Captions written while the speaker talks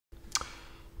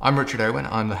I'm Richard Irwin,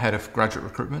 I'm the Head of Graduate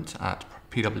Recruitment at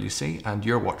PwC, and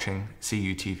you're watching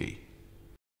CU-TV.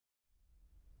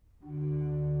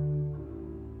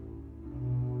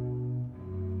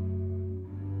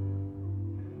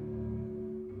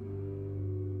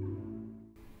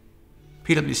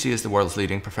 PwC is the world's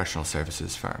leading professional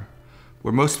services firm.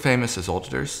 We're most famous as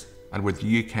auditors, and we're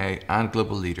the UK and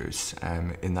global leaders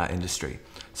in that industry.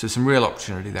 So some real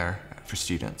opportunity there for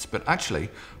students, but actually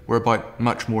we're about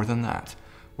much more than that.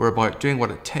 We're about doing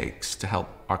what it takes to help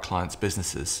our clients'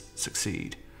 businesses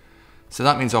succeed. So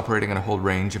that means operating in a whole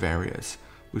range of areas.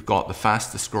 We've got the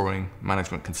fastest growing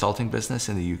management consulting business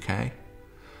in the UK.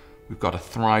 We've got a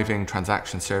thriving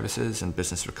transaction services and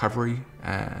business recovery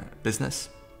business.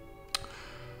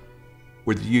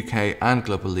 We're the UK and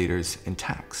global leaders in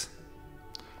tax.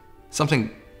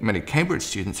 Something many Cambridge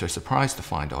students are surprised to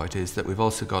find out is that we've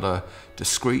also got a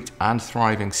discreet and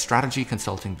thriving strategy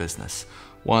consulting business,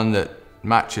 one that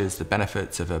matches the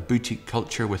benefits of a boutique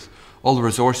culture with all the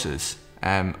resources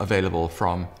available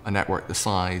from a network the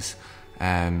size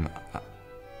and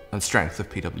strength of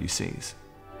PwC's.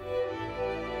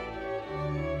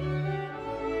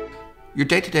 Your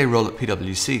day-to-day role at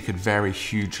PwC could vary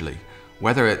hugely,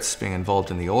 whether it's being involved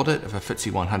in the audit of a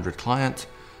FTSE 100 client,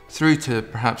 through to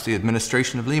perhaps the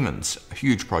administration of Lehman's, a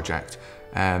huge project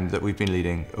that we've been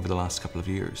leading over the last couple of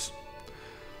years.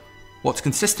 What's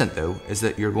consistent though is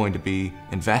that you're going to be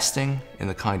investing in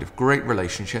the kind of great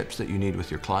relationships that you need with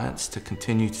your clients to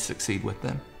continue to succeed with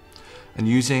them, and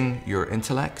using your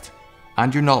intellect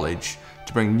and your knowledge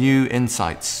to bring new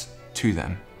insights to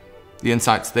them, the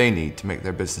insights they need to make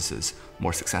their businesses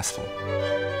more successful.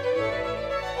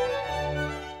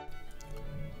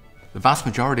 The vast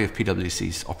majority of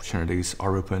PwC's opportunities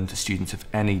are open to students of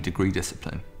any degree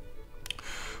discipline.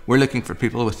 We're looking for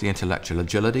people with the intellectual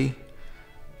agility,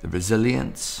 the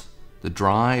resilience, the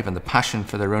drive and the passion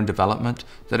for their own development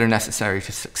that are necessary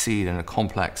to succeed in a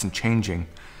complex and changing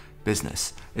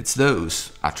business. It's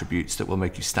those attributes that will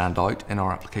make you stand out in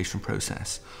our application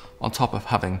process, on top of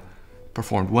having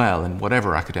performed well in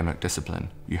whatever academic discipline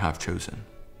you have chosen.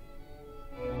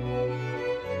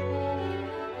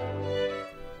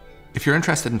 If you're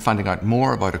interested in finding out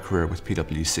more about a career with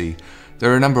PwC,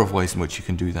 there are a number of ways in which you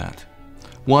can do that.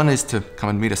 One is to come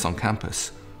and meet us on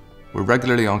campus. We're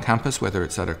regularly on campus, whether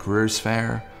it's at a careers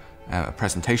fair, a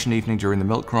presentation evening during the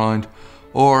milk round,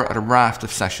 or at a raft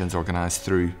of sessions organised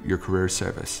through your careers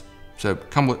service. So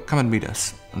come and meet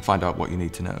us and find out what you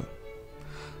need to know.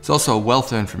 There's also a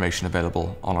wealth of information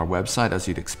available on our website, as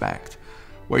you'd expect,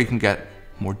 where you can get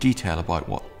more detail about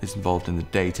what is involved in the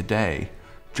day-to-day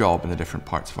job in the different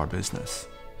parts of our business.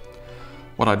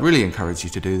 What I'd really encourage you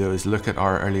to do though is look at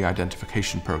our early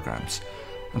identification programs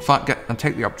and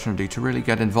take the opportunity to really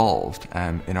get involved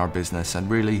in our business and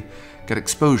really get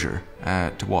exposure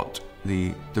to what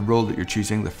the role that you're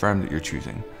choosing, the firm that you're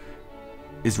choosing,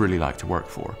 is really like to work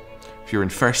for. If you're in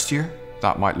first year,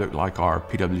 that might look like our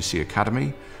PwC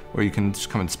Academy, where you can just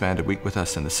come and spend a week with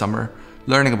us in the summer,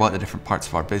 learning about the different parts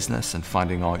of our business and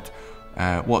finding out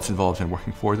what's involved in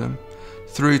working for them,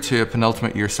 through to a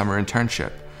penultimate year summer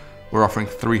internship. We're offering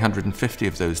 350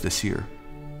 of those this year.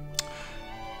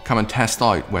 Come and test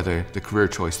out whether the career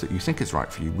choice that you think is right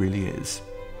for you really is.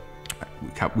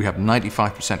 We have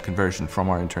 95% conversion from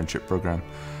our internship program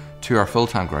to our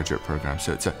full-time graduate program,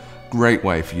 so it's a great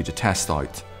way for you to test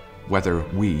out whether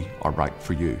we are right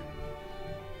for you.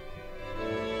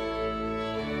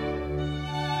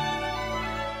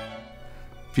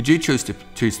 If you do choose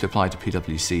to apply to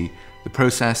PwC, the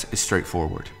process is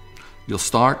straightforward. You'll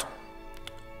start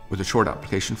with a short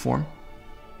application form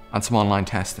and some online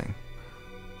testing.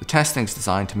 The testing is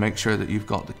designed to make sure that you've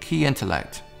got the key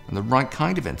intellect and the right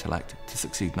kind of intellect to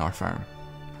succeed in our firm.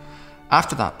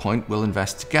 After that point, we'll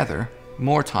invest together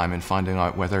more time in finding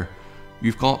out whether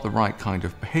you've got the right kind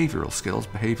of behavioural skills,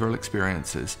 behavioural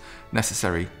experiences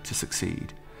necessary to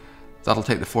succeed. That'll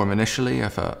take the form initially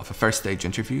of a first stage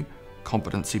interview,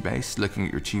 competency-based, looking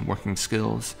at your team working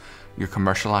skills, your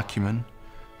commercial acumen,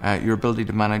 your ability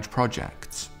to manage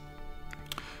projects.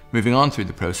 Moving on through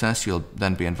the process, you'll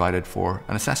then be invited for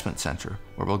an assessment centre,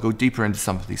 where we'll go deeper into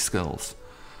some of these skills.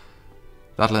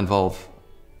 That'll involve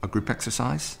a group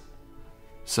exercise,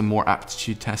 some more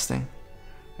aptitude testing,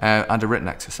 and a written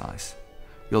exercise.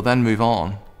 You'll then move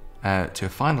on to a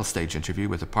final stage interview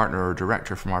with a partner or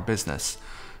director from our business,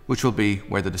 which will be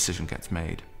where the decision gets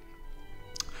made.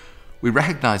 We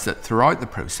recognise that throughout the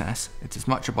process, it's as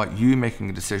much about you making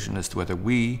a decision as to whether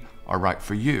we are right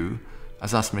for you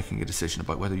as us making a decision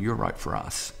about whether you're right for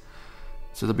us.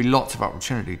 So there'll be lots of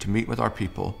opportunity to meet with our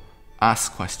people,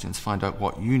 ask questions, find out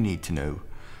what you need to know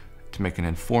to make an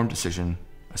informed decision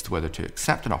as to whether to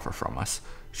accept an offer from us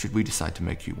should we decide to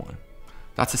make you one.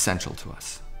 That's essential to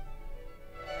us.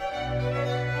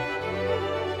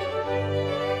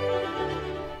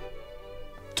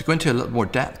 To go into a little more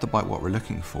depth about what we're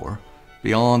looking for,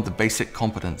 beyond the basic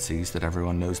competencies that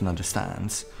everyone knows and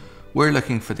understands, we're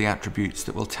looking for the attributes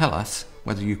that will tell us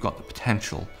whether you've got the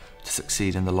potential to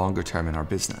succeed in the longer term in our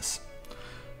business.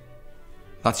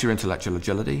 That's your intellectual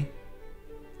agility,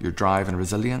 your drive and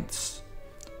resilience,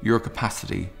 your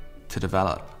capacity to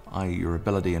develop, i.e. your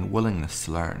ability and willingness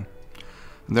to learn.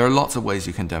 And there are lots of ways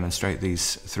you can demonstrate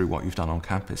these through what you've done on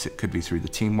campus. It could be through the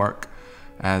teamwork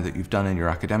that you've done in your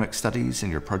academic studies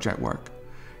and your project work.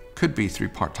 It could be through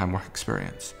part-time work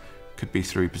experience. It could be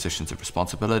through positions of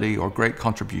responsibility or great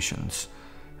contributions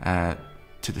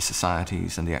to the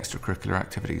societies and the extracurricular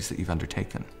activities that you've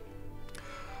undertaken.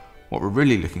 What we're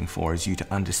really looking for is you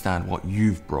to understand what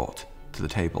you've brought to the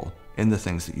table in the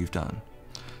things that you've done.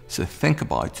 So think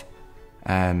about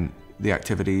the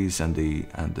activities and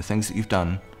the things that you've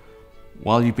done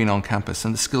while you've been on campus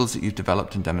and the skills that you've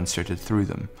developed and demonstrated through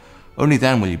them. Only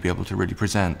then will you be able to really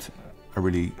present a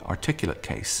really articulate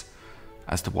case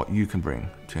as to what you can bring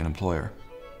to an employer.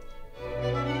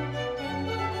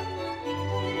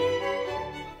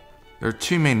 There are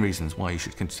two main reasons why you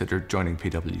should consider joining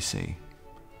PwC: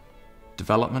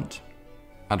 development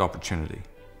and opportunity.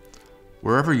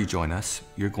 Wherever you join us,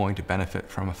 you're going to benefit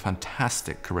from a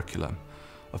fantastic curriculum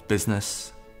of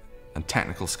business and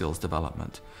technical skills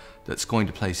development that's going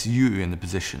to place you in the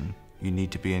position you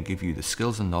need to be and give you the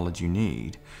skills and knowledge you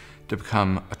need to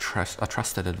become a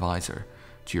trusted advisor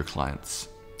to your clients,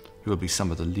 who will be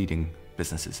some of the leading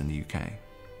businesses in the UK.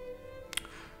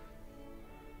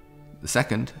 The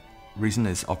second reason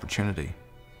is opportunity.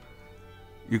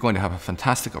 You're going to have a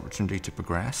fantastic opportunity to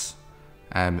progress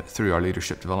through our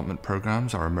leadership development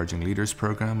programs, our emerging leaders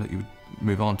program that you would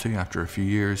move on to after a few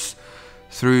years,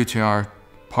 through to our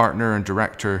partner and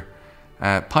director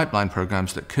pipeline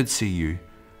programs that could see you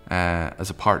as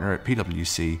a partner at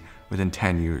PwC within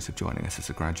 10 years of joining us as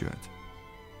a graduate.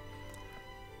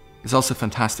 There's also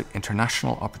fantastic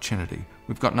international opportunity.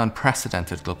 We've got an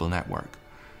unprecedented global network,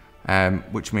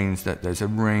 which means that there's a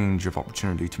range of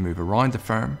opportunity to move around the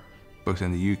firm, both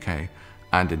in the UK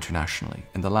and internationally.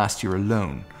 In the last year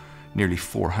alone, nearly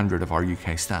 400 of our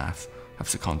UK staff have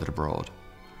seconded abroad.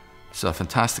 So a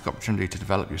fantastic opportunity to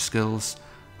develop your skills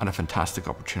and a fantastic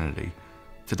opportunity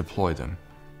to deploy them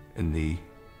in the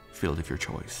field of your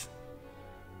choice.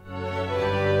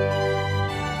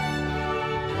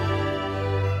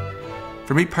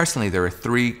 For me personally, there are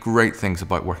three great things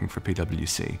about working for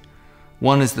PwC.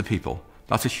 One is the people.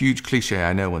 That's a huge cliche,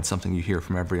 I know, and something you hear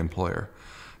from every employer.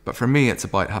 But for me, it's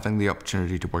about having the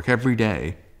opportunity to work every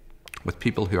day with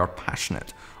people who are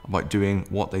passionate about doing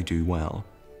what they do well.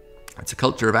 It's a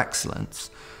culture of excellence,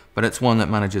 but it's one that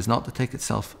manages not to take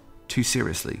itself too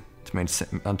seriously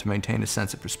and to maintain a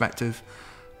sense of perspective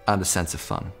and a sense of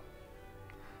fun.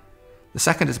 The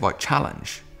second is about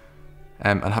challenge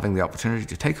and having the opportunity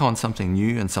to take on something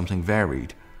new and something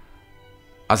varied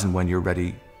as and when you're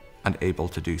ready and able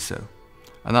to do so.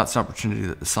 And that's an opportunity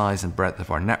that the size and breadth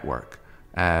of our network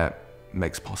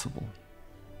makes possible.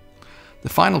 The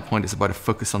final point is about a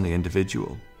focus on the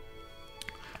individual,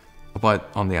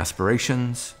 on the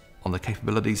aspirations, on the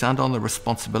capabilities and on the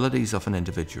responsibilities of an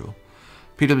individual.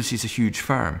 PwC is a huge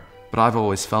firm, but I've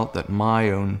always felt that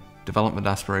my own development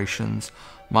aspirations,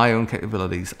 my own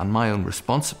capabilities and my own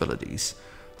responsibilities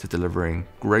to delivering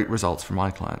great results for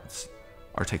my clients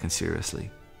are taken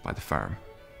seriously by the firm.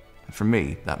 And for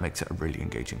me, that makes it a really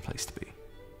engaging place to be.